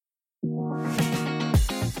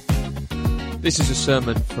This is a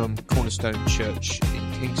sermon from Cornerstone Church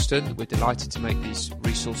in Kingston. We're delighted to make these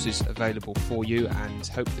resources available for you and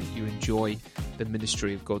hope that you enjoy the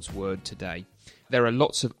ministry of God's Word today. There are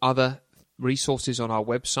lots of other resources on our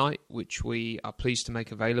website which we are pleased to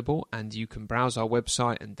make available, and you can browse our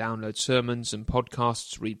website and download sermons and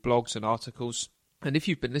podcasts, read blogs and articles. And if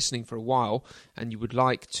you've been listening for a while and you would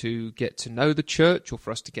like to get to know the church or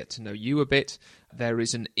for us to get to know you a bit, there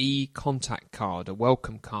is an e-contact card, a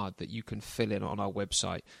welcome card that you can fill in on our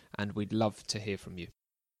website, and we'd love to hear from you.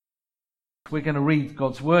 We're going to read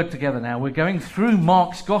God's Word together now. We're going through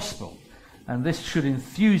Mark's Gospel, and this should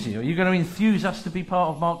enthuse you. Are you going to enthuse us to be part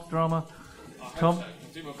of Mark's drama, Tom? So.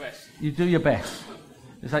 Do my best. You do your best.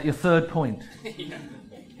 Is that your third point?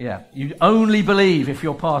 Yeah. You only believe if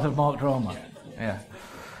you're part of Mark drama. Yeah.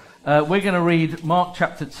 We're going to read Mark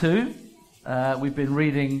chapter 2. We've been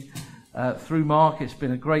reading through Mark. It's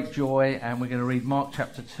been a great joy, and we're going to read Mark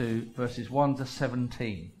chapter 2, verses 1 to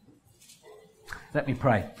 17. Let me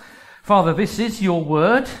pray. Father, this is your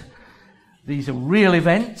word. These are real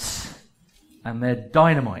events, and they're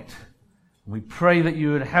dynamite. We pray that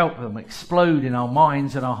you would help them explode in our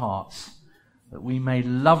minds and our hearts, that we may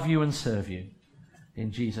love you and serve you.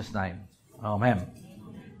 In Jesus' name, amen.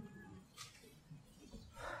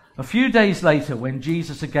 A few days later, when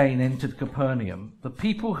Jesus again entered Capernaum, the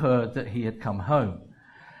people heard that he had come home.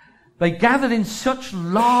 They gathered in such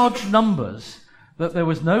large numbers that there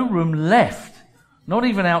was no room left, not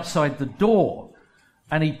even outside the door,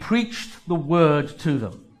 and he preached the word to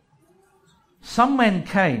them. Some men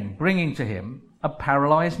came, bringing to him a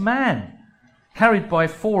paralyzed man, carried by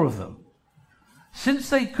 4 of them. Since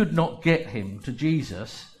they could not get him to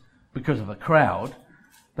Jesus because of the crowd,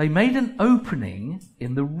 they made an opening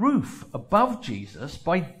in the roof above Jesus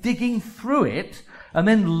by digging through it and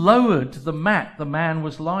then lowered the mat the man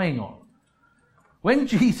was lying on. When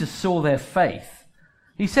Jesus saw their faith,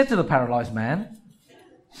 he said to the paralyzed man,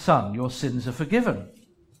 "Son, your sins are forgiven."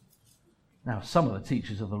 Now, some of the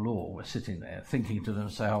teachers of the law were sitting there thinking to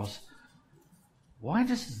themselves, "Why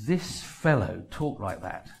does this fellow talk like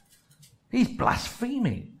that? He's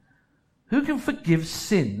blaspheming. Who can forgive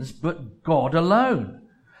sins but God alone?"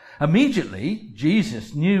 Immediately,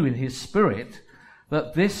 Jesus knew in his spirit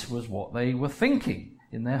that this was what they were thinking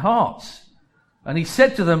in their hearts. And he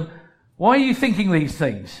said to them, "Why are you thinking these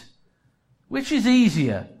things? Which is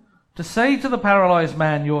easier, to say to the paralyzed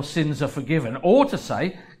man, 'Your sins are forgiven,' or to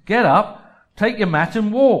say, 'Get up, take your mat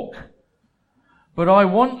and walk'? But I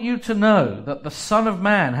want you to know that the Son of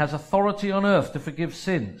Man has authority on earth to forgive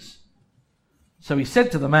sins." So he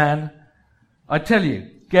said to the man, "I tell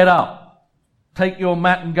you, get up. Take your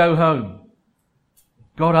mat and go home."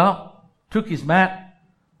 Got up, took his mat,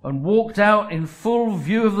 and walked out in full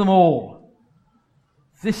view of them all.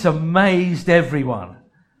 This amazed everyone,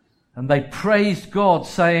 and they praised God,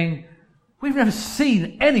 saying, "We've never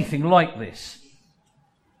seen anything like this."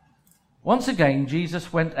 Once again,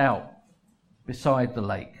 Jesus went out beside the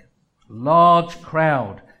lake. A large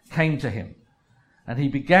crowd came to him, and he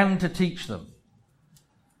began to teach them.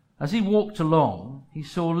 As he walked along, he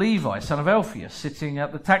saw Levi, son of Alphaeus, sitting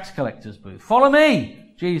at the tax collector's booth. "Follow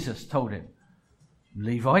me," Jesus told him.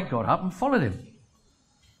 Levi got up and followed him.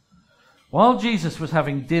 While Jesus was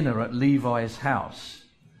having dinner at Levi's house,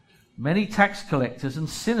 many tax collectors and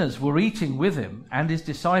sinners were eating with him and his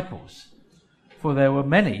disciples, for there were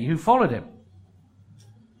many who followed him.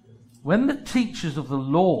 When the teachers of the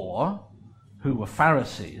law, who were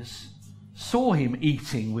Pharisees, saw him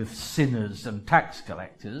eating with sinners and tax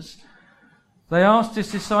collectors, they asked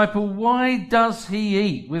his disciple, "Why does he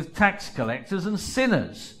eat with tax collectors and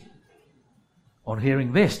sinners?" On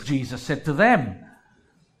hearing this, Jesus said to them,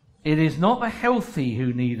 "It is not the healthy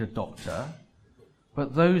who need a doctor,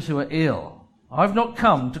 but those who are ill. I've not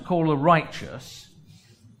come to call the righteous,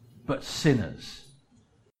 but sinners."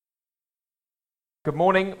 Good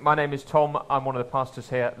morning, my name is Tom, I'm one of the pastors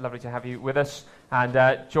here, lovely to have you with us,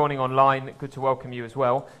 and joining online, good to welcome you as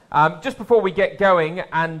well. Just before we get going,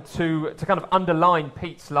 and to kind of underline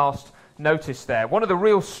Pete's last notice there, one of the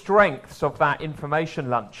real strengths of that information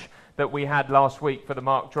lunch that we had last week for the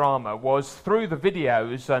Mark drama was through the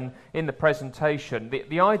videos and in the presentation,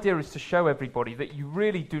 the idea is to show everybody that you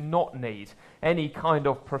really do not need any kind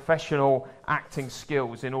of professional acting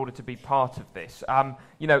skills in order to be part of this.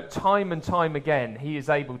 Time and time again, he is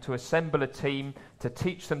able to assemble a team, to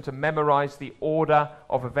teach them to memorize the order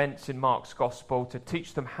of events in Mark's Gospel, to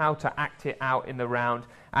teach them how to act it out in the round,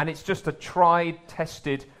 and it's just a tried,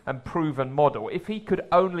 tested, and proven model. If he could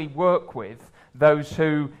only work with those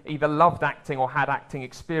who either loved acting or had acting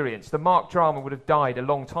experience, the Mark drama would have died a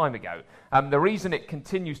long time ago. The reason it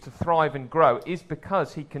continues to thrive and grow is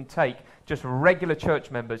because he can take just regular church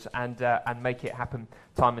members and make it happen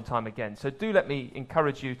time and time again. So do let me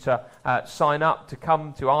encourage you to sign up, to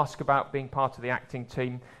come, to ask about being part of the acting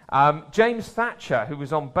team. James Thatcher, who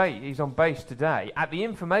was on base, he's on base today, at the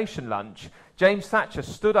information lunch, James Thatcher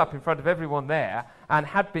stood up in front of everyone there and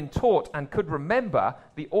had been taught and could remember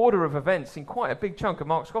the order of events in quite a big chunk of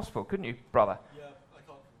Mark's Gospel, couldn't you, brother? Yeah, I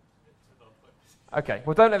can't remember it. Okay,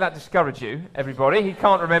 well, don't let that discourage you, everybody. He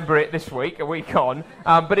can't remember it this week, a week on,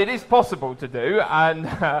 but it is possible to do, and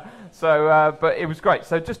but it was great.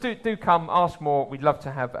 So just do come, ask more. We'd love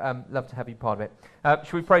to have you part of it.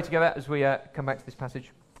 Should we pray together as we come back to this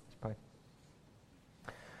passage? Let's pray.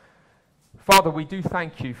 Father, we do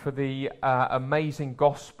thank you for the amazing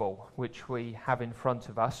gospel which we have in front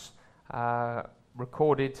of us,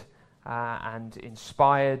 recorded and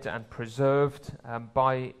inspired and preserved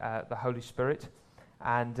by the Holy Spirit.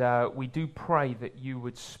 And we do pray that you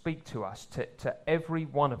would speak to us, to every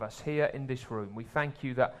one of us here in this room. We thank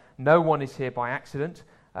you that no one is here by accident,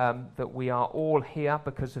 that we are all here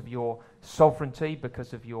because of your sovereignty,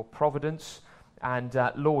 because of your providence. And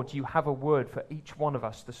Lord, you have a word for each one of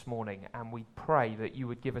us this morning, and we pray that you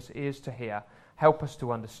would give us ears to hear, help us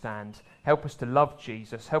to understand, help us to love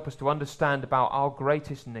Jesus, help us to understand about our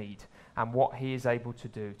greatest need and what he is able to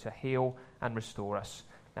do to heal and restore us.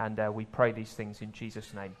 And we pray these things in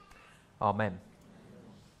Jesus' name. Amen.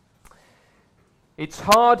 It's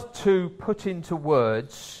hard to put into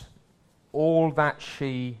words all that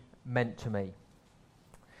she meant to me.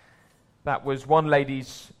 That was one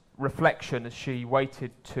lady's reflection as she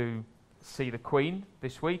waited to see the Queen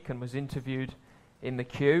this week and was interviewed in the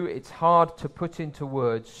queue. It's hard to put into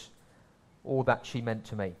words all that she meant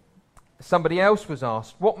to me. Somebody else was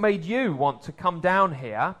asked, what made you want to come down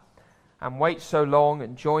here and wait so long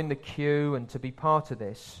and join the queue and to be part of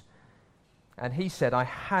this? And he said, I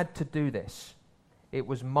had to do this. It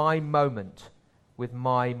was my moment with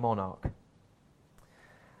my monarch.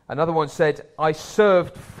 Another one said, I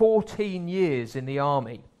served 14 years in the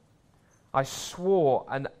army. I swore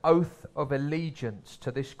an oath of allegiance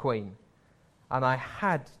to this Queen, and I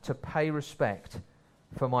had to pay respect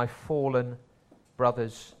for my fallen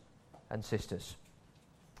brothers and sisters.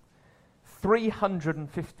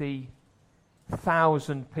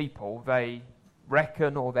 350,000 people, they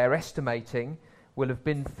reckon, or they're estimating, will have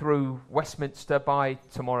been through Westminster by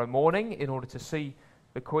tomorrow morning in order to see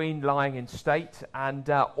the Queen lying in state, and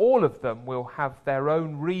all of them will have their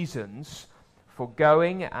own reasons for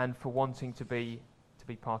going and for wanting to be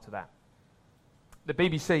part of that. The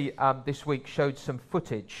BBC this week showed some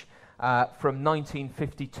footage from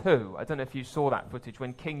 1952. I don't know if you saw that footage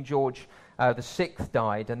when King George VI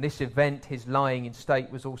died, and this event, his lying in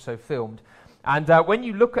state, was also filmed. And when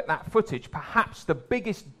you look at that footage, perhaps the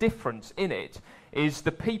biggest difference in it is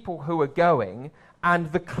the people who are going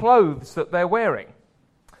and the clothes that they're wearing.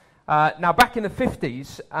 Now, back in the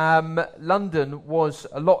 50s, London was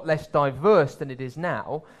a lot less diverse than it is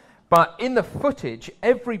now, but in the footage,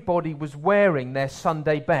 everybody was wearing their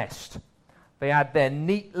Sunday best. They had their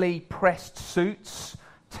neatly pressed suits,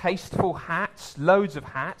 tasteful hats, loads of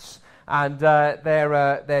hats, and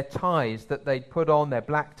their ties that they'd put on, their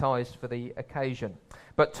black ties for the occasion.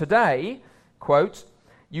 But today, quote,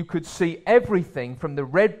 you could see everything from the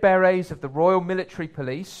red berets of the Royal Military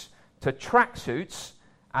Police to tracksuits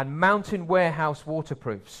and Mountain Warehouse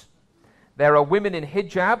waterproofs. There are women in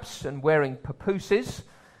hijabs and wearing papooses,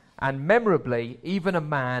 and memorably, even a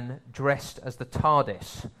man dressed as the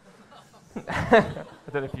TARDIS. I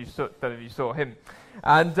don't know if you saw him.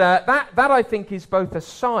 And that I think is both a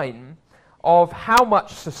sign of how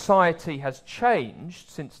much society has changed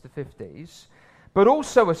since the 50s, but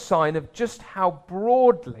also a sign of just how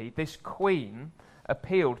broadly this Queen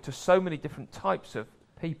appealed to so many different types of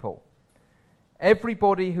people.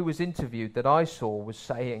 Everybody who was interviewed that I saw was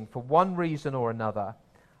saying, for one reason or another,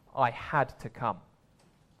 I had to come.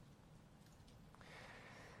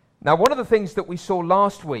 Now, one of the things that we saw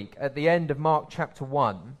last week at the end of Mark chapter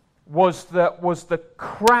 1 was the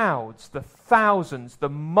crowds, the thousands, the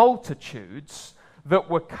multitudes that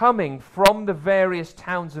were coming from the various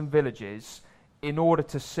towns and villages in order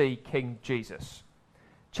to see King Jesus.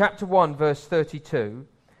 Chapter 1, verse 32,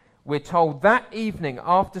 we're told that evening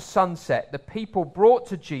after sunset, the people brought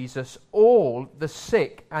to Jesus all the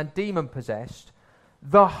sick and demon-possessed.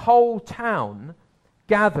 The whole town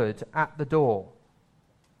gathered at the door.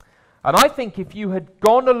 And I think if you had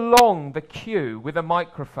gone along the queue with a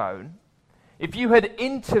microphone, if you had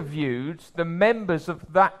interviewed the members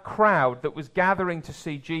of that crowd that was gathering to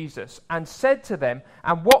see Jesus and said to them,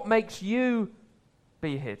 and what makes you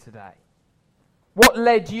be here today? What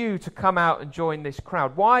led you to come out and join this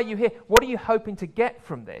crowd? Why are you here? What are you hoping to get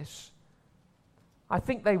from this? I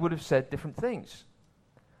think they would have said different things.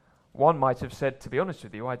 One might have said, to be honest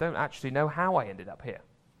with you, I don't actually know how I ended up here.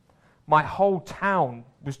 My whole town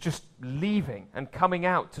was just leaving and coming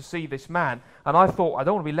out to see this man, and I thought, I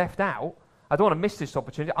don't want to be left out. I don't want to miss this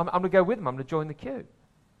opportunity. I'm going to go with them. I'm going to join the queue.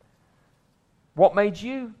 What made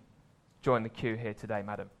you join the queue here today,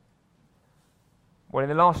 madam? Well, in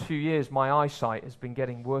the last few years, my eyesight has been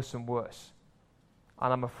getting worse and worse,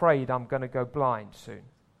 and I'm afraid I'm going to go blind soon.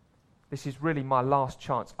 This is really my last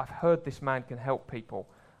chance. I've heard this man can help people.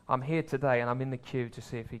 I'm here today, and I'm in the queue to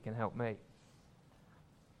see if he can help me.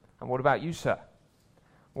 And what about you, sir?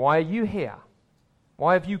 Why are you here?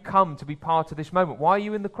 Why have you come to be part of this moment? Why are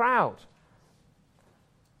you in the crowd?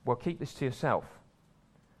 Well, keep this to yourself.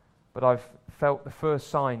 But I've felt the first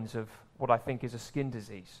signs of what I think is a skin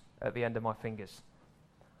disease at the end of my fingers.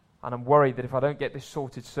 And I'm worried that if I don't get this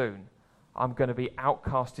sorted soon, I'm going to be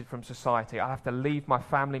outcasted from society. I have to leave my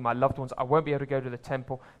family, my loved ones. I won't be able to go to the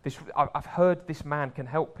temple. I've heard this man can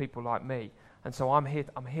help people like me. And so I'm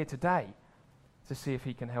here today to see if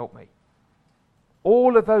he can help me.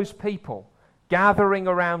 All of those people gathering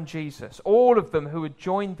around Jesus, all of them who had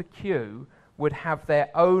joined the queue, would have their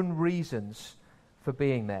own reasons for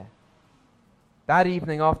being there. That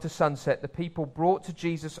evening after sunset, the people brought to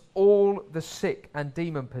Jesus all the sick and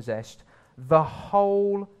demon-possessed. The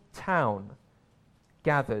whole town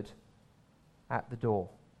gathered at the door.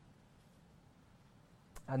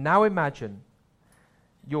 And now imagine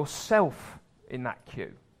yourself in that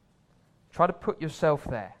queue. Try to put yourself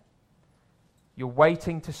there. You're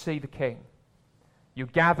waiting to see the king. You're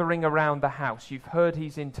gathering around the house. You've heard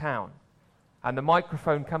he's in town. And the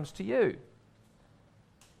microphone comes to you.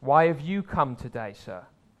 Why have you come today, sir?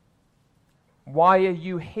 Why are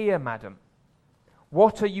you here, madam?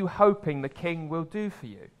 What are you hoping the king will do for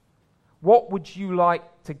you? What would you like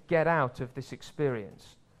to get out of this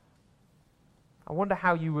experience? I wonder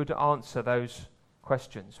how you would answer those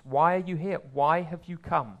questions. Why are you here? Why have you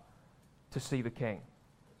come to see the king?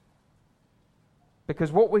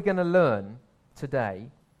 Because what we're going to learn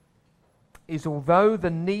today is, although the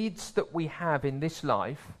needs that we have in this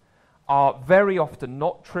life are very often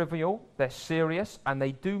not trivial, they're serious, and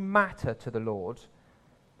they do matter to the Lord,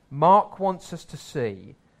 Mark wants us to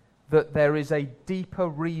see that there is a deeper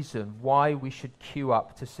reason why we should queue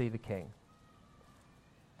up to see the king.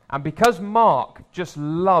 And because Mark just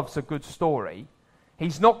loves a good story,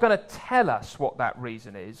 he's not going to tell us what that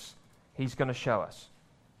reason is, he's going to show us.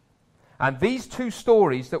 And these two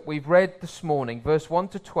stories that we've read this morning, verse 1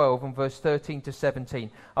 to 12 and verse 13 to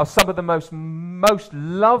 17, are some of the most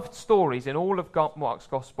loved stories in all of Mark's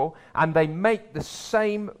Gospel, and they make the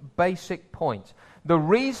same basic point. The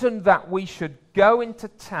reason that we should go into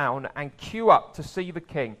town and queue up to see the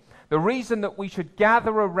king, the reason that we should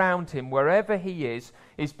gather around him wherever he is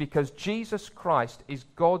because Jesus Christ is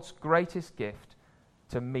God's greatest gift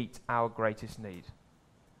to meet our greatest need.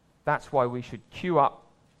 That's why we should queue up,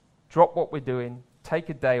 drop what we're doing, take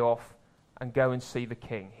a day off, and go and see the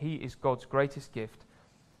king. He is God's greatest gift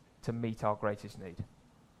to meet our greatest need.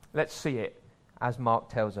 Let's see it as Mark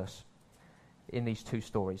tells us in these two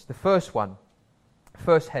stories. The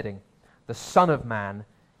first heading, the Son of Man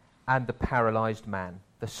and the paralyzed man.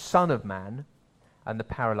 The Son of Man and the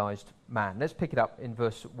paralyzed man. Let's pick it up in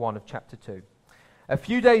verse 1 of chapter 2. A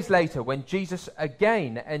few days later, when Jesus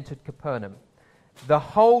again entered Capernaum,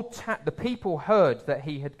 the people heard that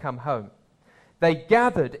he had come home. They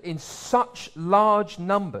gathered in such large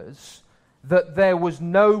numbers that there was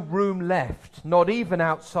no room left, not even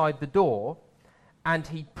outside the door, and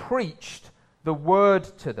he preached the word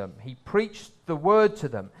to them. He preached the word to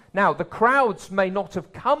them. Now, the crowds may not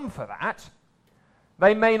have come for that.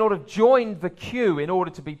 They may not have joined the queue in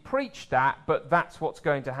order to be preached at, but that's what's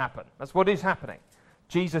going to happen. That's what is happening.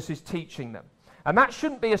 Jesus is teaching them. And that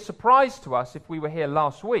shouldn't be a surprise to us if we were here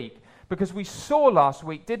last week, because we saw last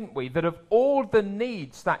week, didn't we, that of all the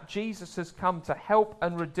needs that Jesus has come to help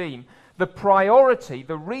and redeem, the priority,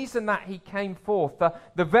 the reason that he came forth,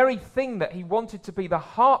 the very thing that he wanted to be the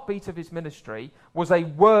heartbeat of his ministry was a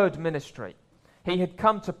word ministry. He had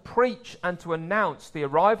come to preach and to announce the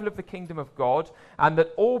arrival of the kingdom of God, and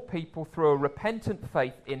that all people, through a repentant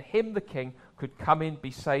faith in him, the king, could come in, be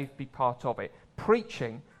saved, be part of it.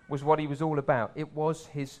 Preaching was what he was all about. It was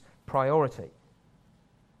his priority.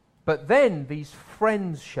 But then these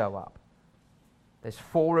friends show up. There's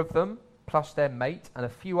 4 of them, plus their mate, and a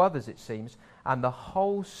few others, it seems, and the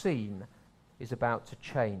whole scene is about to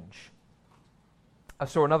change. I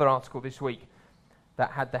saw another article this week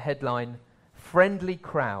that had the headline, "Friendly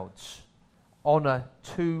Crowds Honour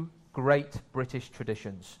 2 Great British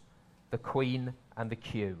Traditions, the Queen and the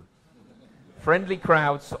Queue." Friendly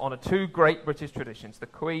crowds on two great British traditions, the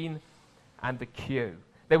Queen and the queue.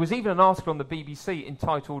 There was even an article on the BBC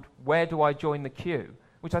entitled, "Where do I join the queue?"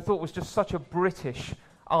 which I thought was just such a British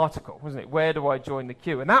article, wasn't it? Where do I join the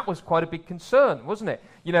queue? And that was quite a big concern, wasn't it?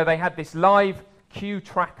 You know, they had this live queue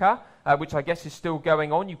tracker, which I guess is still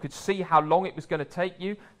going on. You could see how long it was going to take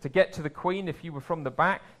you to get to the Queen if you were from the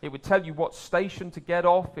back. It would tell you what station to get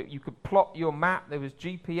off. You could plot your map. There was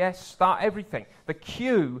GPS, start, everything. The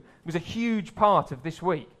queue was a huge part of this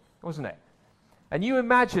week, wasn't it? And you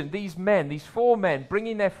imagine these men, these four men,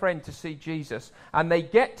 bringing their friend to see Jesus, and they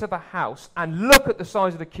get to the house and look at the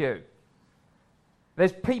size of the queue.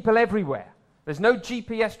 There's people everywhere. There's no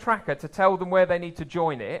GPS tracker to tell them where they need to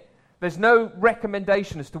join it. There's no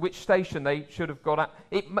recommendation as to which station they should have got at.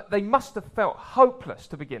 They must have felt hopeless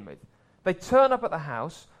to begin with. They turn up at the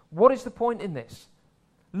house. What is the point in this?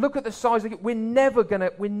 Look at the size of it. We're never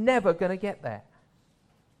gonna get there.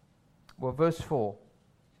 Well, verse 4.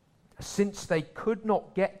 Since they could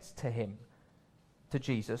not get to him, to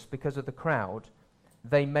Jesus, because of the crowd,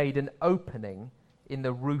 they made an opening in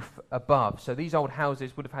the roof above. So these old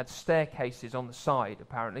houses would have had staircases on the side,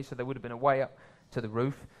 apparently, so there would have been a way up to the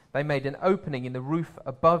roof. They made an opening in the roof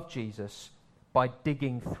above Jesus by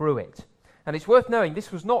digging through it. And it's worth knowing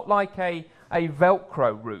this was not like a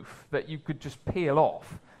Velcro roof that you could just peel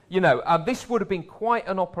off. You know, this would have been quite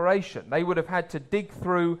an operation. They would have had to dig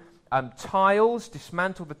through tiles,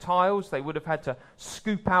 dismantle the tiles. They would have had to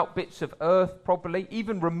scoop out bits of earth probably,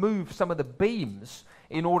 even remove some of the beams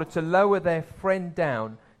in order to lower their friend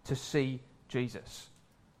down to see Jesus.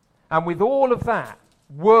 And with all of that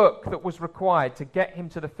work that was required to get him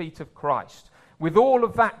to the feet of Christ, with all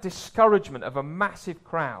of that discouragement of a massive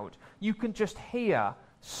crowd, you can just hear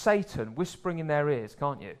Satan whispering in their ears,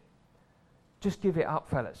 can't you? Just give it up,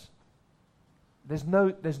 fellas. There's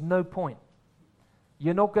no point.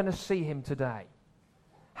 You're not going to see him today.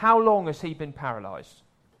 How long has he been paralyzed?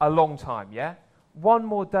 A long time, yeah? One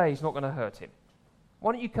more day is not going to hurt him.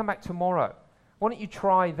 Why don't you come back tomorrow? Why don't you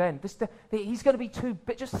try then? He's going to be too...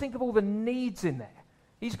 But just think of all the needs in there.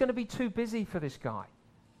 He's going to be too busy for this guy.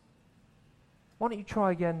 Why don't you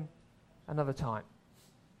try again another time?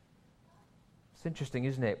 It's interesting,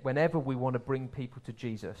 isn't it? Whenever we want to bring people to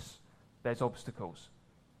Jesus, there's obstacles.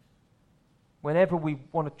 Whenever we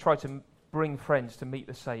want to try to bring friends to meet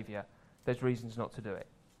the Saviour, there's reasons not to do it.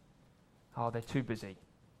 Oh, they're too busy.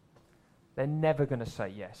 They're never going to say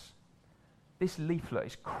yes. This leaflet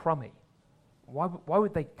is crummy. Why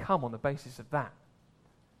would they come on the basis of that?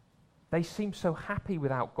 They seem so happy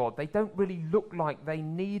without God. They don't really look like they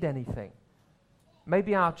need anything.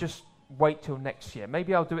 Maybe I'll just wait till next year.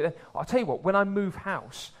 Maybe I'll do it then. I'll tell you what, when I move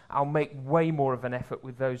house, I'll make way more of an effort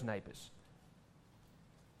with those neighbours.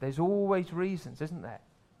 There's always reasons, isn't there?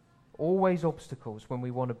 Always obstacles when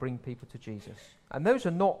we want to bring people to Jesus. And those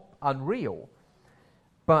are not unreal.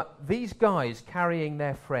 But these guys carrying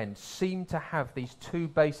their friend seem to have these two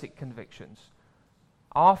basic convictions.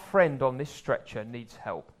 Our friend on this stretcher needs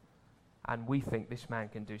help, and we think this man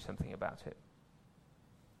can do something about it.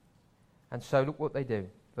 And so look what they do.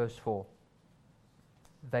 Verse 4.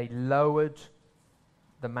 They lowered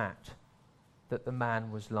the mat that the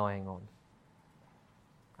man was lying on.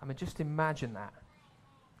 I mean, just imagine that.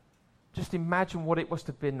 Just imagine what it must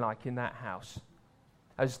have been like in that house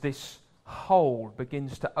as this hole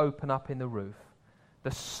begins to open up in the roof.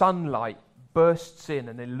 The sunlight bursts in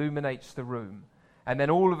and illuminates the room. And then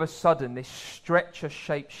all of a sudden, this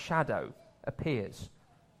stretcher-shaped shadow appears,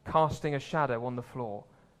 casting a shadow on the floor.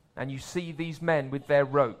 And you see these men with their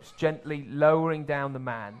ropes gently lowering down the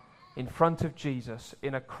man in front of Jesus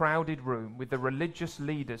in a crowded room with the religious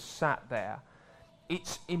leaders sat there.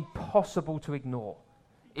 It's impossible to ignore.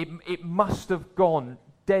 It must have gone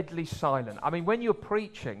deadly silent. I mean, when you're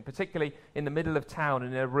preaching, particularly in the middle of town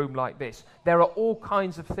and in a room like this, there are all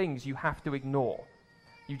kinds of things you have to ignore.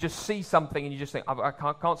 You just see something and you just think,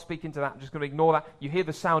 I can't speak into that, I'm just going to ignore that. You hear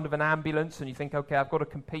the sound of an ambulance and you think, okay, I've got to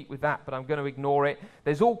compete with that, but I'm going to ignore it.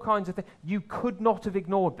 There's all kinds of things. You could not have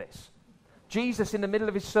ignored this. Jesus, in the middle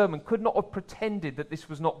of his sermon, could not have pretended that this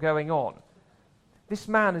was not going on. This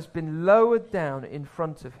man has been lowered down in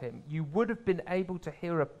front of him. You would have been able to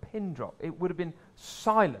hear a pin drop. It would have been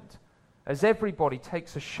silent as everybody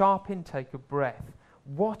takes a sharp intake of breath.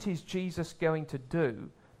 What is Jesus going to do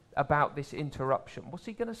about this interruption? What's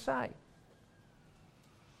he going to say?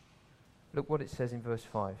 Look what it says in verse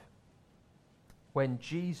 5. When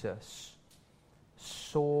Jesus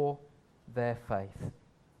saw their faith.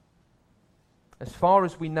 As far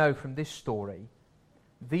as we know from this story,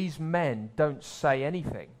 these men don't say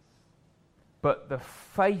anything, but the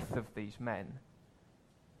faith of these men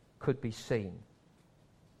could be seen.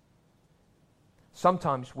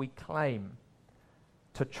 Sometimes we claim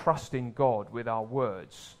to trust in God with our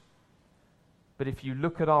words. But if you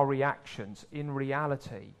look at our reactions, in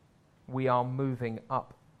reality, we are moving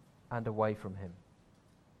up and away from him.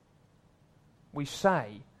 We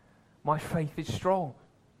say, my faith is strong.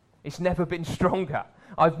 It's never been stronger.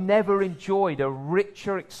 I've never enjoyed a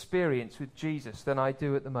richer experience with Jesus than I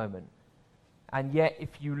do at the moment. And yet,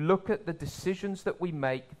 if you look at the decisions that we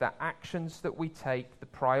make, the actions that we take, the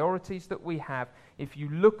priorities that we have, if you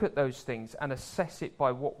look at those things and assess it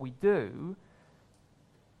by what we do,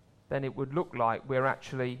 then it would look like we're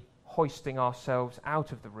actually hoisting ourselves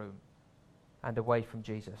out of the room and away from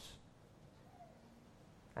Jesus.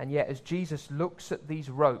 And yet, as Jesus looks at these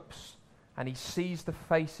ropes and he sees the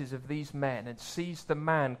faces of these men and sees the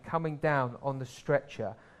man coming down on the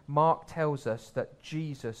stretcher, Mark tells us that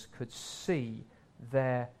Jesus could see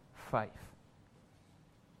their faith.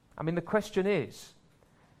 I mean, the question is,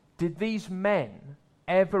 did these men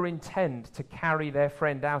ever intend to carry their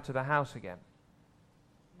friend out of the house again?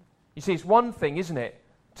 You see, it's one thing, isn't it,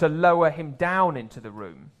 to lower him down into the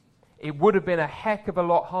room. It would have been a heck of a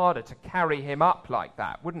lot harder to carry him up like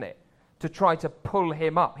that, wouldn't it? To try to pull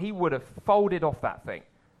him up. He would have folded off that thing.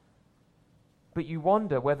 But you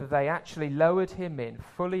wonder whether they actually lowered him in,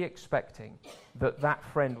 fully expecting that that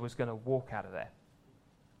friend was going to walk out of there.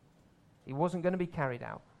 He wasn't going to be carried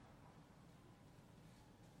out.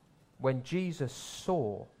 When Jesus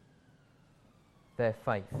saw their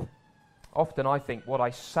faith, often I think what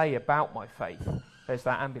I say about my faith, there's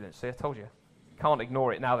that ambulance. See, I told you. Can't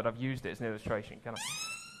ignore it now that I've used it as an illustration, can I?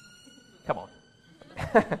 Come on.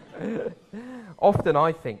 Often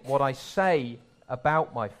I think what I say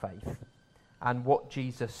about my faith and what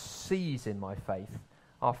Jesus sees in my faith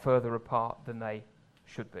are further apart than they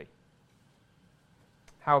should be.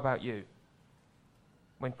 How about you?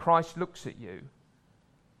 When Christ looks at you,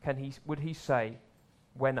 would he say,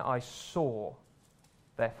 when I saw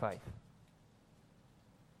their faith?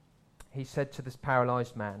 He said to this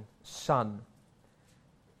paralyzed man, son,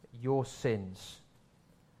 your sins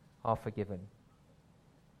are forgiven.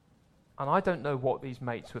 And I don't know what these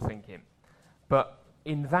mates were thinking, but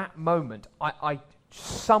in that moment,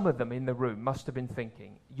 some of them in the room must have been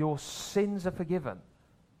thinking, your sins are forgiven.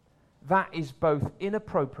 That is both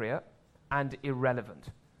inappropriate and irrelevant.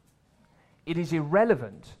 It is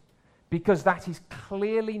irrelevant because that is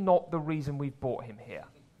clearly not the reason we've brought him here.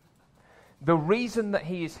 The reason that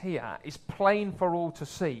he is here is plain for all to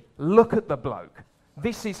see. Look at the bloke.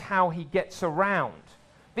 This is how he gets around.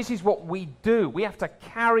 This is what we do. We have to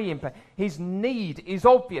carry him. His need is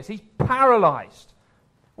obvious. He's paralyzed.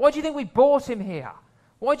 Why do you think we brought him here?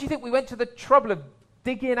 Why do you think we went to the trouble of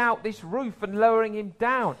digging out this roof and lowering him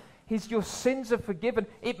down? Your sins are forgiven.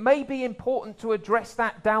 It may be important to address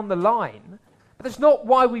that down the line, but that's not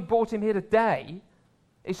why we brought him here today.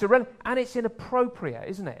 It's irrelevant, and it's inappropriate,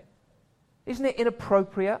 isn't it? Isn't it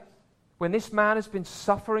inappropriate when this man has been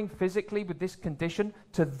suffering physically with this condition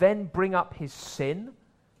to then bring up his sin,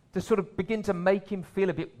 to sort of begin to make him feel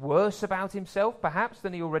a bit worse about himself, perhaps,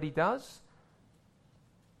 than he already does?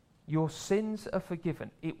 Your sins are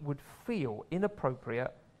forgiven. It would feel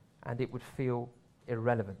inappropriate and it would feel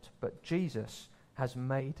irrelevant. But Jesus has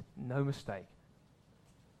made no mistake.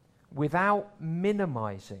 Without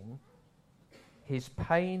minimizing his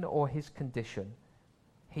pain or his condition,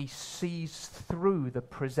 he sees through the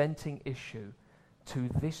presenting issue to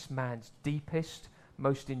this man's deepest,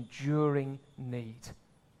 most enduring need.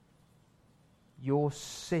 Your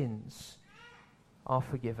sins are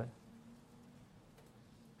forgiven.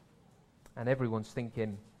 And everyone's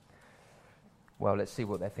thinking, well, let's see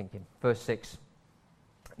what they're thinking. Verse 6.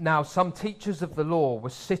 Now, some teachers of the law were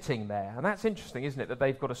sitting there. And that's interesting, isn't it, that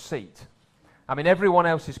they've got a seat. I mean, everyone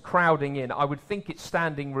else is crowding in. I would think it's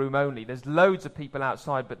standing room only. There's loads of people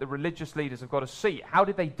outside, but the religious leaders have got a seat. How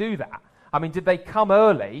did they do that? I mean, did they come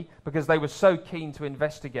early because they were so keen to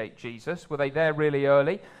investigate Jesus? Were they there really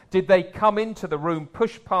early? Did they come into the room,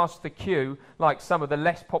 push past the queue like some of the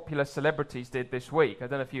less popular celebrities did this week? I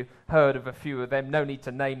don't know if you heard of a few of them. No need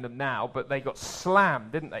to name them now, but they got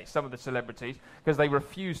slammed, didn't they, some of the celebrities, because they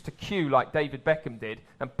refused to queue like David Beckham did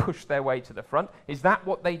and pushed their way to the front. Is that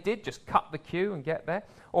what they did? Just cut the queue and get there?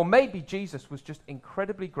 Or maybe Jesus was just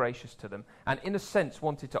incredibly gracious to them and in a sense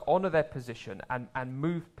wanted to honor their position and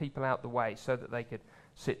move people out the way so that they could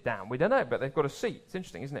sit down. We don't know, but they've got a seat. It's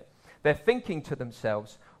interesting, isn't it? They're thinking to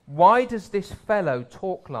themselves, why does this fellow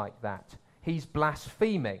talk like that? He's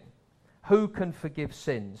blaspheming. Who can forgive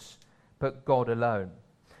sins but God alone?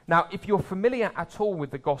 Now, if you're familiar at all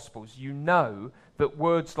with the Gospels, you know that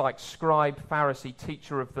words like scribe, Pharisee,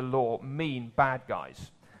 teacher of the law mean bad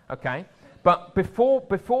guys. Okay? But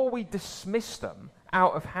before we dismiss them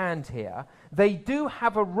out of hand here, they do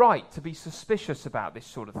have a right to be suspicious about this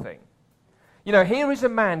sort of thing. You know, here is a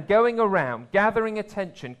man going around, gathering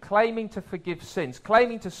attention, claiming to forgive sins,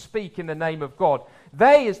 claiming to speak in the name of God.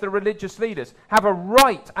 They, as the religious leaders, have a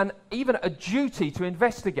right and even a duty to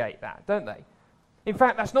investigate that, don't they? In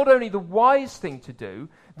fact, that's not only the wise thing to do,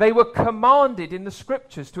 they were commanded in the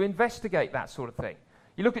scriptures to investigate that sort of thing.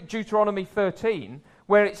 You look at Deuteronomy 13,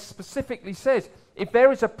 where it specifically says, if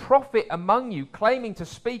there is a prophet among you claiming to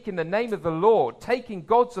speak in the name of the Lord, taking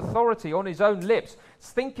God's authority on his own lips,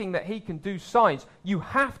 thinking that he can do signs, you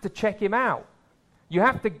have to check him out. You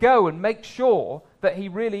have to go and make sure that he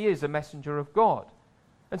really is a messenger of God.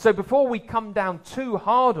 And so before we come down too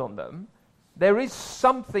hard on them, there is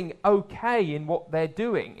something okay in what they're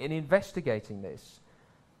doing in investigating this.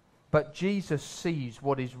 But Jesus sees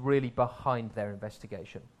what is really behind their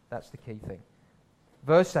investigation. That's the key thing.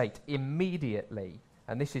 Verse 8, immediately,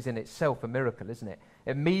 and this is in itself a miracle, isn't it?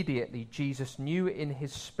 Immediately Jesus knew in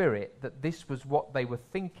his spirit that this was what they were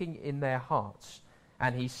thinking in their hearts.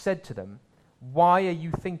 And he said to them, why are you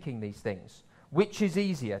thinking these things? Which is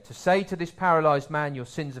easier, to say to this paralyzed man, your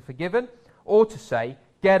sins are forgiven, or to say,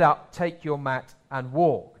 get up, take your mat, and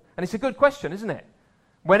walk? And it's a good question, isn't it?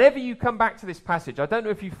 Whenever you come back to this passage, I don't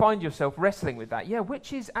know if you find yourself wrestling with that. Yeah,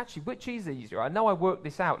 which is easier? I know I worked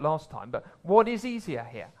this out last time, but what is easier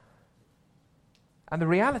here? And the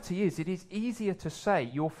reality is, it is easier to say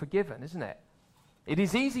you're forgiven, isn't it? It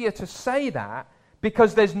is easier to say that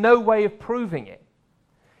because there's no way of proving it.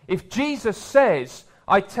 If Jesus says,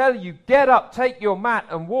 I tell you, get up, take your mat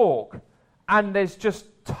and walk, and there's just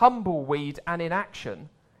tumbleweed and inaction,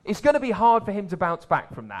 it's going to be hard for him to bounce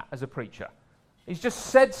back from that as a preacher. He's just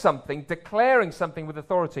said something, declaring something with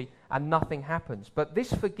authority, and nothing happens. But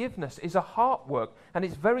this forgiveness is a heart work, and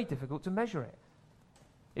it's very difficult to measure it.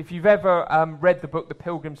 If you've ever read the book The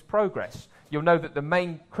Pilgrim's Progress, you'll know that the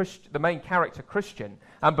main character, Christian,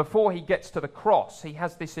 and before he gets to the cross, he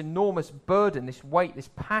has this enormous burden, this weight, this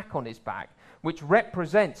pack on his back, which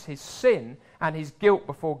represents his sin and his guilt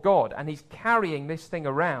before God. And he's carrying this thing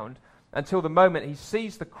around until the moment he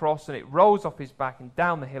sees the cross and it rolls off his back and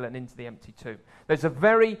down the hill and into the empty tomb. There's a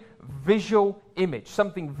very visual image,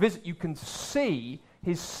 something you can see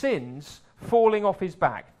his sins falling off his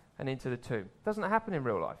back and into the tomb. It doesn't happen in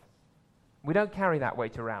real life. We don't carry that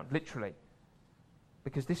weight around, literally.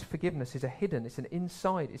 Because this forgiveness is a hidden, it's an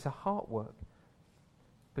inside, it's a heart work.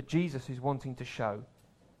 But Jesus is wanting to show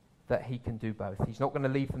that he can do both. He's not going to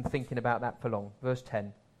leave them thinking about that for long. Verse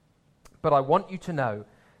 10. But I want you to know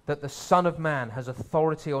that the Son of Man has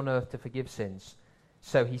authority on earth to forgive sins.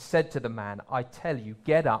 So he said to the man, I tell you,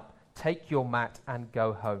 get up, take your mat and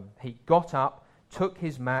go home. He got up, took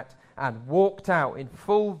his mat and walked out in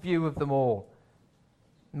full view of them all.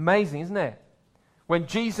 Amazing, isn't it? When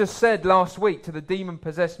Jesus said last week to the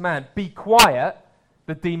demon-possessed man, be quiet,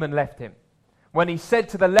 the demon left him. When he said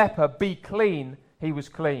to the leper, be clean, he was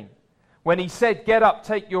clean. When he said, get up,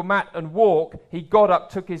 take your mat and walk, he got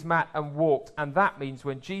up, took his mat and walked. And that means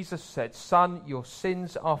when Jesus said, son, your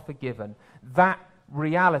sins are forgiven, that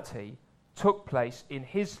reality took place in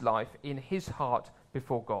his life, in his heart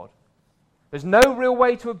before God. There's no real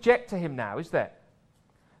way to object to him now, is there?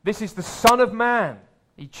 This is the Son of Man.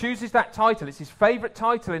 He chooses that title. It's his favorite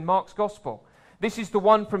title in Mark's Gospel. This is the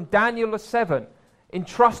one from Daniel 7.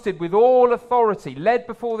 Entrusted with all authority, led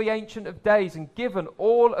before the Ancient of Days and given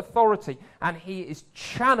all authority. And he is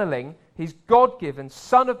channeling his God-given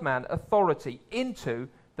Son of Man authority into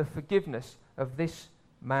the forgiveness of this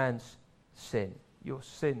man's sin. Your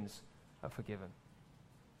sins are forgiven.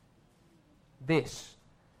 This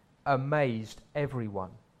amazed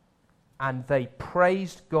everyone. And they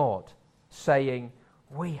praised God, saying,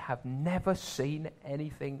 we have never seen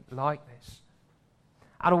anything like this.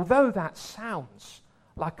 And although that sounds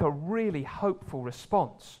like a really hopeful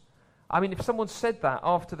response, I mean, if someone said that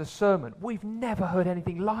after the sermon, we've never heard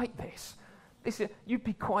anything like this. You'd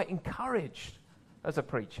be quite encouraged as a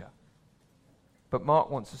preacher. But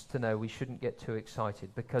Mark wants us to know we shouldn't get too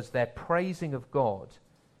excited because their praising of God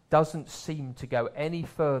doesn't seem to go any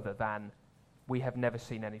further than we have never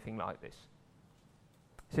seen anything like this.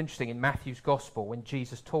 It's interesting, in Matthew's Gospel, when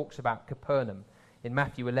Jesus talks about Capernaum, in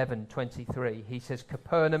Matthew 11:23, he says,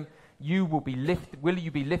 Capernaum, will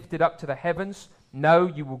you be lifted up to the heavens? No,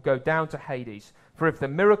 you will go down to Hades. For if the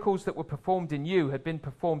miracles that were performed in you had been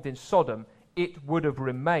performed in Sodom, it would have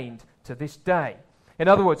remained to this day. In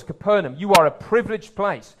other words, Capernaum, you are a privileged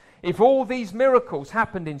place. If all these miracles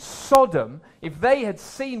happened in Sodom, if they had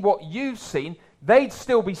seen what you've seen, they'd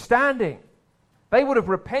still be standing. They would have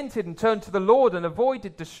repented and turned to the Lord and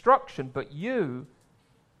avoided destruction. But you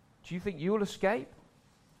Do you think you'll escape?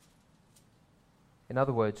 In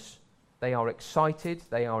other words, they are excited,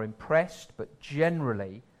 they are impressed, but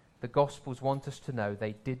generally the Gospels want us to know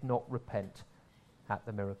they did not repent at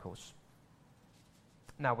the miracles.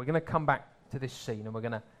 Now, we're going to come back to this scene and we're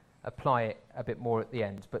going to apply it a bit more at the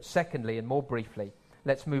end. But secondly, and more briefly,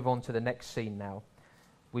 let's move on to the next scene now.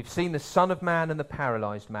 We've seen the Son of Man and the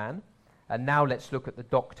paralyzed man, and now let's look at the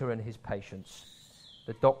doctor and his patients.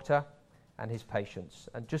 The doctor and his patients.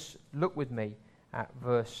 And just look with me at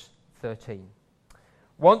verse 13.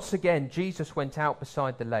 Once again, Jesus went out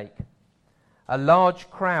beside the lake. A large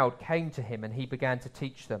crowd came to him and he began to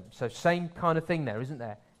teach them. So same kind of thing there, isn't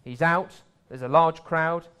there? He's out, there's a large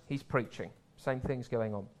crowd, he's preaching. Same thing's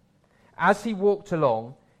going on. As he walked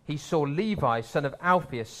along, he saw Levi, son of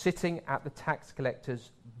Alphaeus, sitting at the tax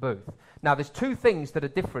collector's booth. Now, there's two things that are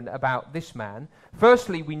different about this man.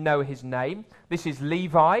 Firstly, we know his name. This is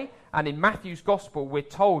Levi, and in Matthew's Gospel, we're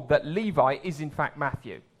told that Levi is in fact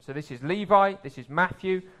Matthew. So this is Levi, this is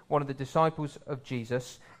Matthew, one of the disciples of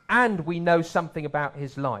Jesus, and we know something about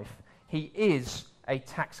his life. He is a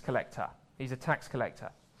tax collector. He's a tax collector.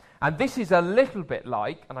 And this is a little bit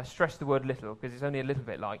like, and I stress the word little because it's only a little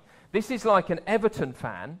bit like, this is like an Everton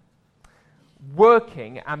fan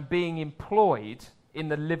working and being employed in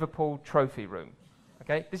the Liverpool trophy room.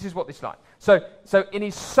 Okay, this is what this is like. So in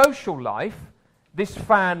his social life, this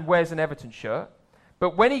fan wears an Everton shirt,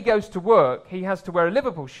 but when he goes to work, he has to wear a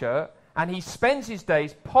Liverpool shirt, and he spends his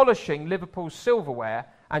days polishing Liverpool's silverware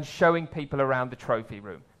and showing people around the trophy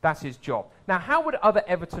room. That's his job. Now, how would other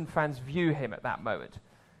Everton fans view him at that moment?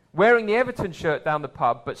 Wearing the Everton shirt down the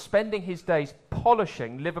pub, but spending his days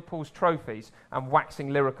polishing Liverpool's trophies and waxing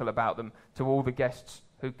lyrical about them to all the guests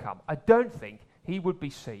who come. I don't think he would be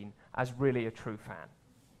seen as really a true fan.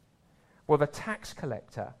 Well, the tax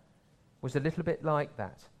collector was a little bit like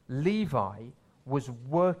that. Levi was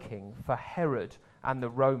working for Herod and the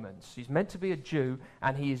Romans. He's meant to be a Jew,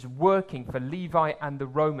 and he is working for Levi and the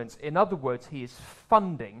Romans. In other words, he is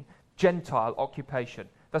funding Gentile occupation.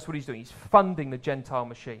 That's what he's doing. He's funding the Gentile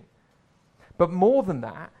machine. But more than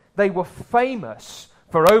that, they were famous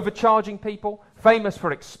for overcharging people, famous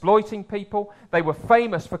for exploiting people. They were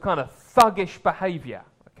famous for kind of thuggish behavior,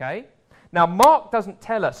 okay? Now, Mark doesn't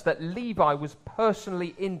tell us that Levi was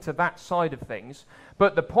personally into that side of things,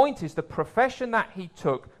 but the point is the profession that he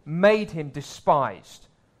took made him despised.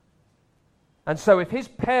 And so if his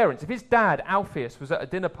parents, if his dad, Alphaeus, was at a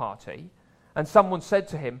dinner party, and someone said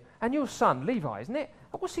to him, "And your son, Levi, isn't it?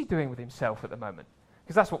 What's he doing with himself at the moment?"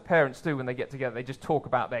 Because that's what parents do when they get together. They just talk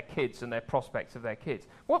about their kids and their prospects of their kids.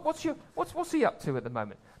 What's he up to at the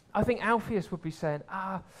moment? I think Alphaeus would be saying,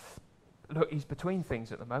 look, he's between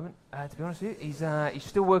things at the moment. To be honest with you, he's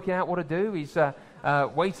still working out what to do. He's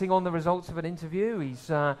waiting on the results of an interview. He's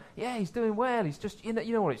doing well. He's just, you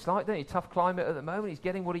know what it's like, don't you? Tough climate at the moment. He's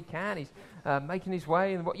getting what he can. He's making his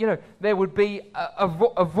way. And there would be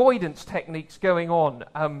avoidance techniques going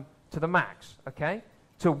on to the max. Okay,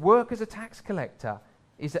 to work as a tax collector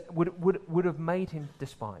would have made him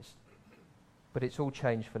despised. But it's all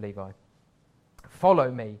changed for Levi.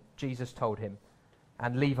 "Follow me," Jesus told him.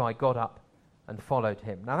 And Levi got up and followed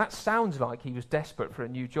him. Now that sounds like he was desperate for a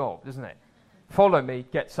new job, doesn't it? Follow me,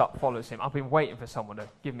 gets up, follows him. I've been waiting for someone to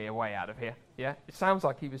give me a way out of here. Yeah, it sounds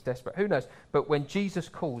like he was desperate. Who knows? But when Jesus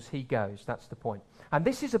calls, he goes. That's the point. And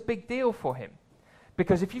this is a big deal for him.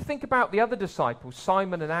 Because if you think about the other disciples,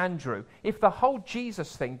 Simon and Andrew, if the whole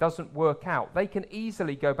Jesus thing doesn't work out, they can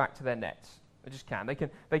easily go back to their nets. They just can.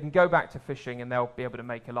 They can go back to fishing and they'll be able to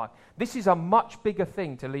make a life. This is a much bigger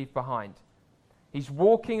thing to leave behind. He's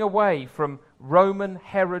walking away from Roman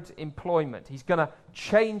Herod employment. He's going to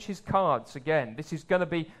change his cards again. This is going to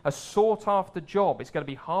be a sought-after job. It's going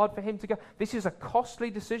to be hard for him to go. This is a costly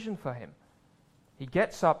decision for him. He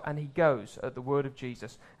gets up and he goes at the word of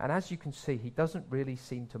Jesus. And as you can see, he doesn't really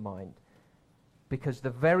seem to mind. Because the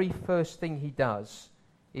very first thing he does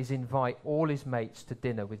is invite all his mates to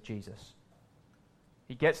dinner with Jesus.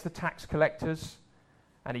 He gets the tax collectors,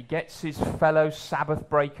 and he gets his fellow Sabbath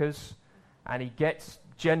breakers, and he gets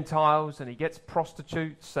Gentiles, and he gets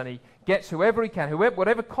prostitutes, and he gets whoever he can,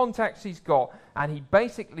 whatever contacts he's got, and he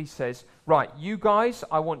basically says, right, you guys,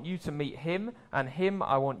 I want you to meet him, and him,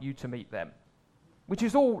 I want you to meet them. Which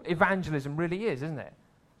is all evangelism really is, isn't it?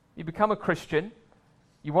 You become a Christian,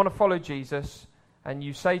 you want to follow Jesus, and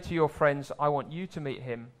you say to your friends, I want you to meet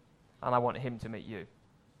him, and I want him to meet you.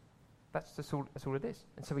 That's all it is.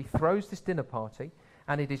 And so he throws this dinner party,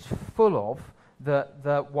 and it is full of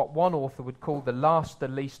the what one author would call the last, the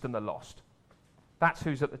least, and the lost. That's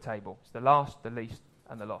who's at the table. It's the last, the least,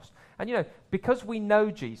 and the lost. And you know, because we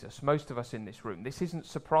know Jesus, most of us in this room, this isn't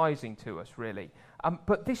surprising to us really.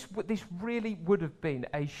 But this really would have been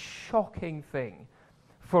a shocking thing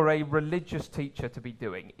for a religious teacher to be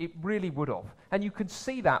doing. It really would have. And you can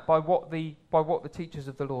see that by what the teachers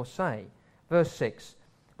of the law say. Verse 6,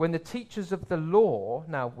 when the teachers of the law,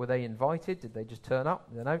 now were they invited? Did they just turn up?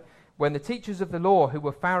 I don't know. When the teachers of the law, who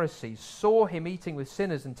were Pharisees, saw him eating with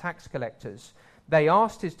sinners and tax collectors, they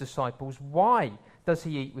asked his disciples, why does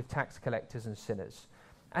he eat with tax collectors and sinners?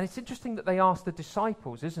 And it's interesting that they asked the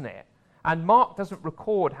disciples, isn't it? And Mark doesn't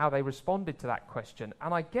record how they responded to that question.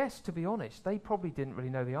 And I guess, to be honest, they probably didn't really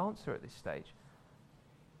know the answer at this stage.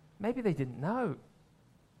 Maybe they didn't know.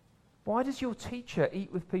 Why does your teacher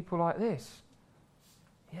eat with people like this?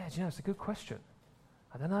 Yeah, do you know, it's a good question.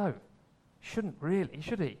 I don't know. Shouldn't really,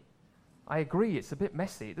 should he? I agree, it's a bit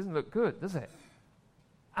messy. It doesn't look good, does it?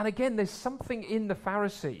 And again, there's something in the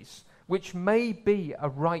Pharisees which may be a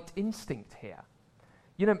right instinct here.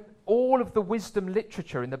 You know, all of the wisdom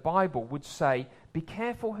literature in the Bible would say, be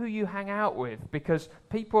careful who you hang out with, because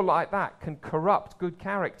people like that can corrupt good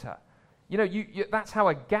character. You know, that's how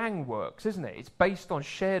a gang works, isn't it? It's based on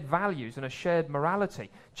shared values and a shared morality.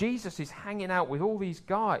 Jesus is hanging out with all these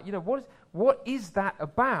guys. You know, what is that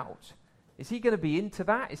about? Is he going to be into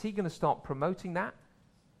that? Is he going to start promoting that?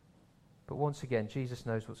 But once again, Jesus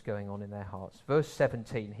knows what's going on in their hearts. Verse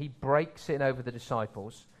 17, he breaks in over the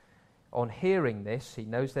disciples. On hearing this, he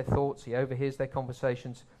knows their thoughts, he overhears their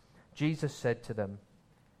conversations. Jesus said to them,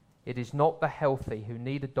 it is not the healthy who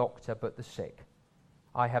need a doctor, but the sick.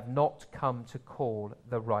 I have not come to call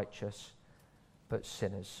the righteous, but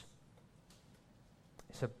sinners.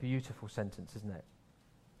 It's a beautiful sentence, isn't it?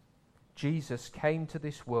 Jesus came to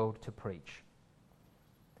this world to preach.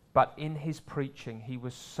 But in his preaching, he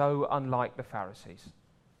was so unlike the Pharisees.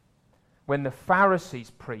 When the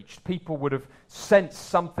Pharisees preached, people would have sensed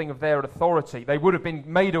something of their authority. They would have been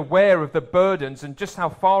made aware of the burdens and just how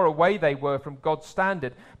far away they were from God's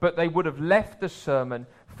standard. But they would have left the sermon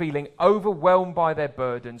feeling overwhelmed by their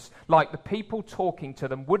burdens, like the people talking to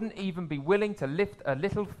them wouldn't even be willing to lift a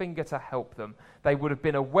little finger to help them. They would have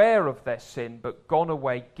been aware of their sin, but gone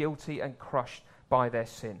away guilty and crushed by their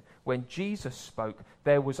sin. When Jesus spoke,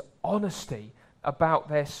 there was honesty about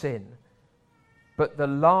their sin. But the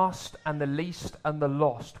last and the least and the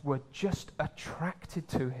lost were just attracted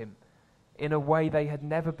to him in a way they had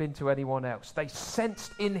never been to anyone else. They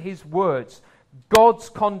sensed in his words God's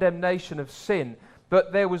condemnation of sin,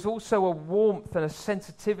 but there was also a warmth and a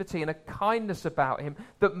sensitivity and a kindness about him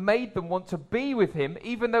that made them want to be with him,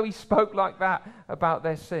 even though he spoke like that about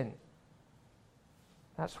their sin.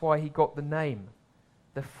 That's why he got the name,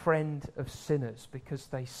 the friend of sinners, because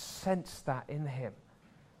they sensed that in him.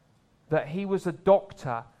 That he was a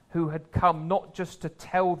doctor who had come not just to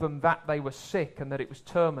tell them that they were sick and that it was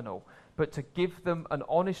terminal, but to give them an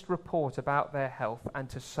honest report about their health and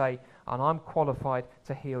to say, and I'm qualified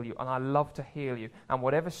to heal you, and I love to heal you, and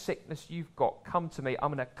whatever sickness you've got, come to me,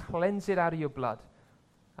 I'm going to cleanse it out of your blood,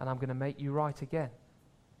 and I'm going to make you right again.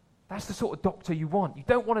 That's the sort of doctor you want. You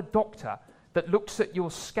don't want a doctor that looks at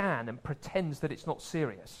your scan and pretends that it's not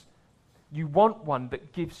serious. You want one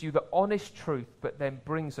that gives you the honest truth, but then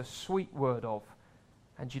brings a sweet word of,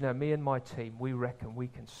 and you know, me and my team, we reckon we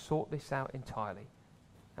can sort this out entirely,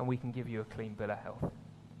 and we can give you a clean bill of health.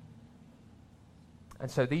 And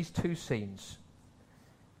so these two scenes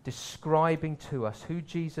describing to us who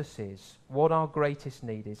Jesus is, what our greatest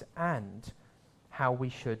need is, and how we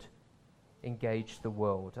should engage the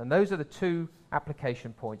world. And those are the two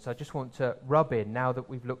application points I just want to rub in now that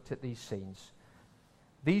we've looked at these scenes.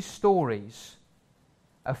 These stories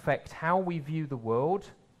affect how we view the world,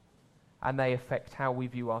 and they affect how we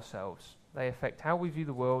view ourselves. They affect how we view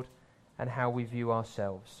the world and how we view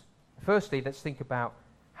ourselves. Firstly, let's think about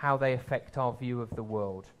how they affect our view of the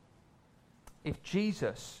world. If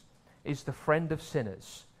Jesus is the friend of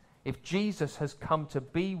sinners, if Jesus has come to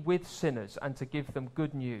be with sinners and to give them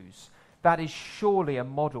good news, that is surely a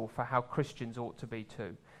model for how Christians ought to be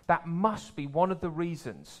too. That must be one of the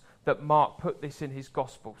reasons that Mark put this in his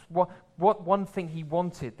Gospels. What one thing he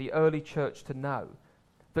wanted the early church to know,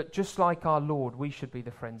 that just like our Lord, we should be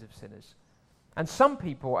the friends of sinners. And some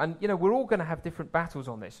people, and you know, we're all going to have different battles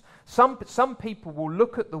on this. Some people will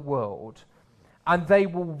look at the world and they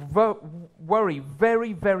will worry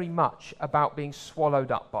very, very much about being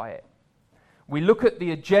swallowed up by it. We look at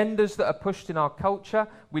the agendas that are pushed in our culture.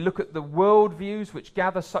 We look at the worldviews which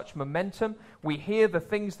gather such momentum. We hear the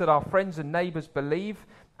things that our friends and neighbours believe.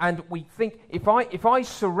 And we think, if I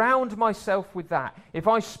surround myself with that, if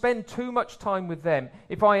I spend too much time with them,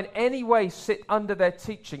 if I in any way sit under their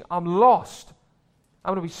teaching, I'm lost.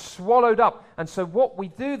 I'm going to be swallowed up. And so what we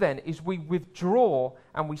do then is we withdraw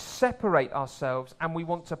and we separate ourselves, and we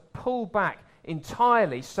want to pull back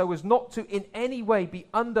entirely so as not to in any way be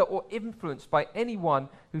under or influenced by anyone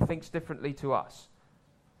who thinks differently to us.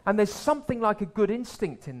 And there's something like a good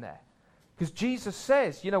instinct in there. Because Jesus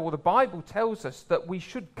says, the Bible tells us that we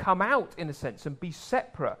should come out, in a sense, and be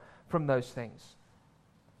separate from those things.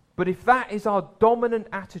 But if that is our dominant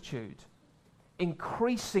attitude,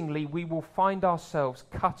 increasingly we will find ourselves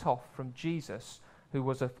cut off from Jesus, who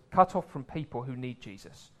was cut off from people who need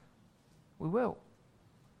Jesus. We will.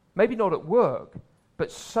 Maybe not at work,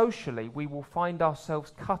 but socially we will find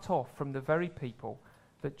ourselves cut off from the very people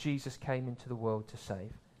that Jesus came into the world to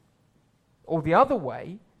save. Or the other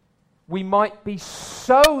way, we might be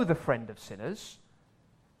so the friend of sinners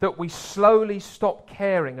that we slowly stop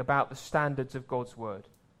caring about the standards of God's word.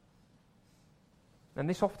 And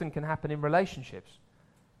this often can happen in relationships.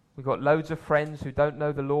 We've got loads of friends who don't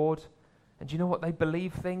know the Lord, and do you know what? They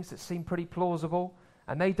believe things that seem pretty plausible,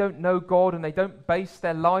 and they don't know God, and they don't base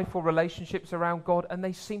their life or relationships around God, and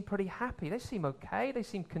they seem pretty happy. They seem okay. They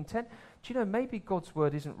seem content. Do you know, maybe God's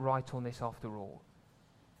word isn't right on this after all.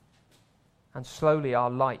 And slowly our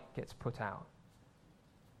light gets put out.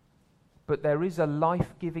 But there is a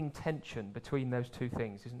life-giving tension between those two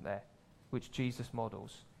things, isn't there? Which Jesus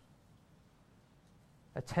models.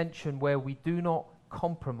 A tension where we do not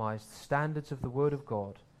compromise the standards of the Word of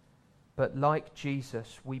God, but like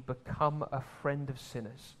Jesus, we become a friend of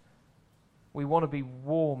sinners. We want to be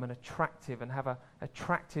warm and attractive and have an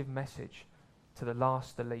attractive message to the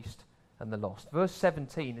last, the least, and the lost. Verse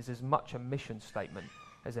 17 is as much a mission statement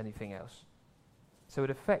as anything else. So it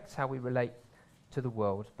affects how we relate to the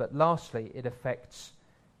world. But lastly, it affects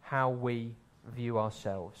how we view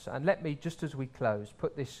ourselves. And let me, just as we close,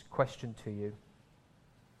 put this question to you.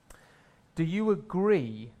 Do you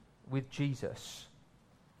agree with Jesus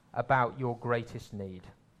about your greatest need?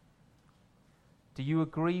 Do you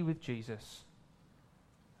agree with Jesus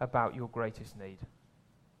about your greatest need?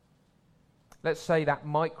 Let's say that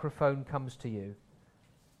microphone comes to you.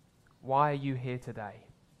 Why are you here today?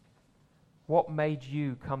 What made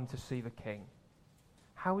you come to see the King?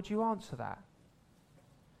 How would you answer that?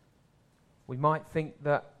 We might think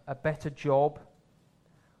that a better job,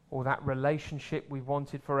 or that relationship we've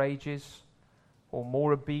wanted for ages, or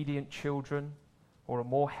more obedient children, or a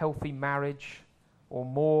more healthy marriage, or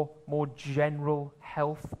more general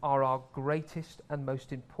health are our greatest and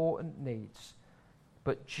most important needs.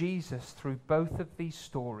 But Jesus, through both of these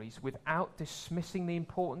stories, without dismissing the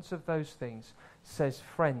importance of those things, says,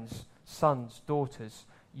 friends, sons, daughters,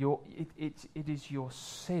 it is your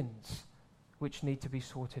sins which need to be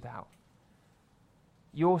sorted out.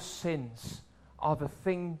 Your sins are the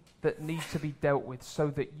thing that need to be dealt with so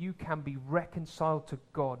that you can be reconciled to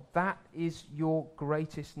God. That is your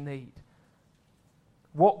greatest need.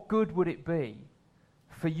 What good would it be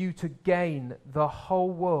for you to gain the whole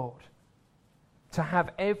world, to have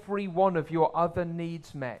every one of your other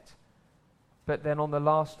needs met, but then on the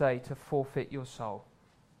last day to forfeit your soul?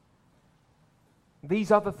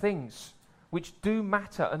 These other things which do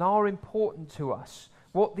matter and are important to us,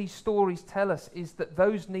 what these stories tell us is that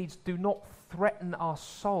those needs do not threaten our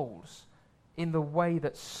souls in the way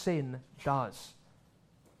that sin does.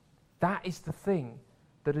 That is the thing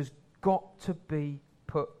that has got to be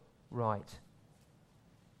put right.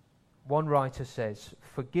 One writer says,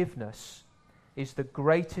 forgiveness is the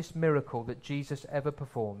greatest miracle that Jesus ever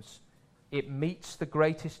performs. It meets the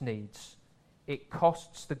greatest needs. It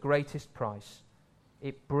costs the greatest price.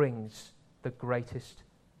 It brings the greatest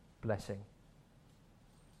blessing.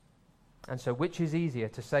 And so which is easier,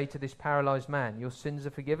 to say to this paralyzed man, your sins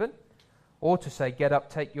are forgiven, or to say, get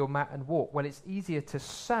up, take your mat and walk? Well, it's easier to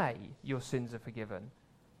say your sins are forgiven.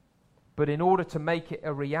 But in order to make it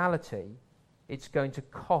a reality, it's going to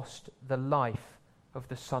cost the life of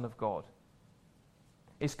the Son of God.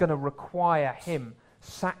 It's going to require him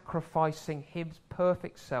sacrificing his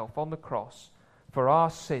perfect self on the cross for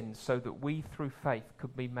our sins so that we through faith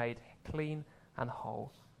could be made clean and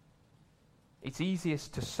whole. It's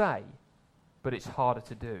easiest to say, but it's harder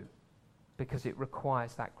to do because it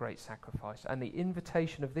requires that great sacrifice. And the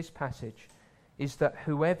invitation of this passage is that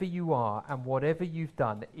whoever you are and whatever you've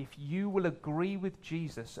done, if you will agree with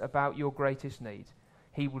Jesus about your greatest need,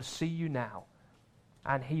 he will see you now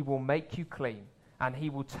and he will make you clean and he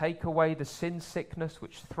will take away the sin sickness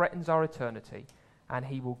which threatens our eternity and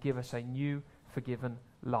he will give us a new forgiven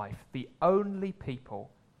life. The only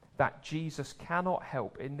people that Jesus cannot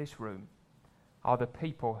help in this room are the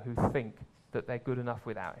people who think that they're good enough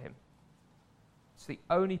without him. It's the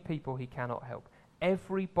only people he cannot help.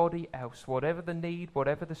 everybody else, whatever the need,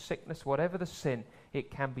 whatever the sickness, whatever the sin,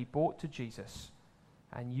 it can be brought to Jesus,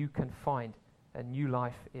 and you can find a new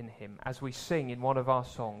life in him. As we sing in one of our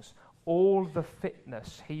songs, all the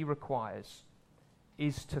fitness he requires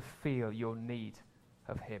is to feel your need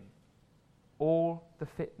of him. All the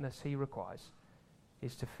fitness he requires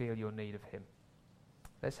is to feel your need of him.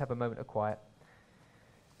 Let's have a moment of quiet,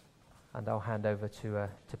 and I'll hand over to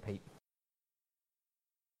Pete.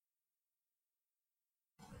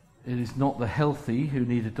 It is not the healthy who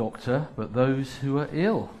need a doctor, but those who are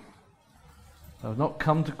ill. I have not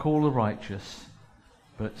come to call the righteous,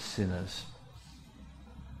 but sinners.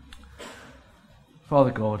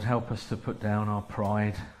 Father God, help us to put down our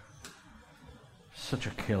pride. Such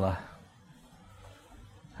a killer.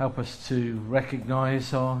 Help us to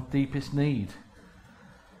recognize our deepest need.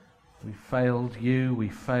 We failed you, we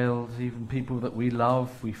failed even people that we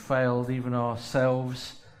love, we failed even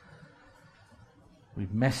ourselves.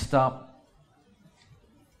 We've messed up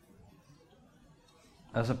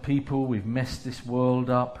as a people, we've messed this world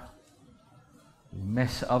up, we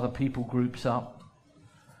mess other people groups up,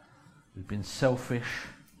 we've been selfish,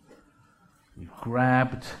 we've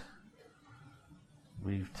grabbed,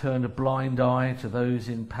 we've turned a blind eye to those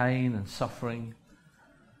in pain and suffering.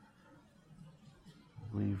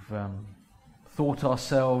 We've thought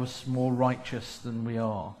ourselves more righteous than we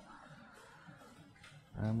are.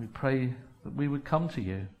 And we pray that we would come to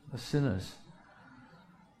you as sinners.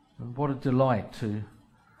 And what a delight to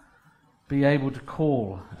be able to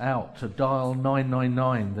call out, to dial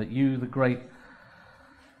 999, that you, the great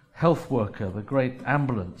health worker, the great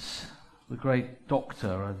ambulance, the great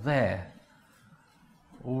doctor, are there,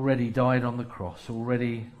 already died on the cross,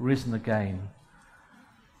 already risen again,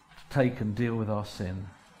 to take and deal with our sin.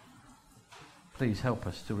 Please help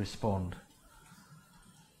us to respond.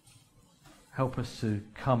 Help us to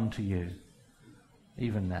come to you,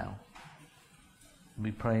 even now.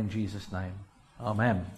 We pray in Jesus' name. Amen.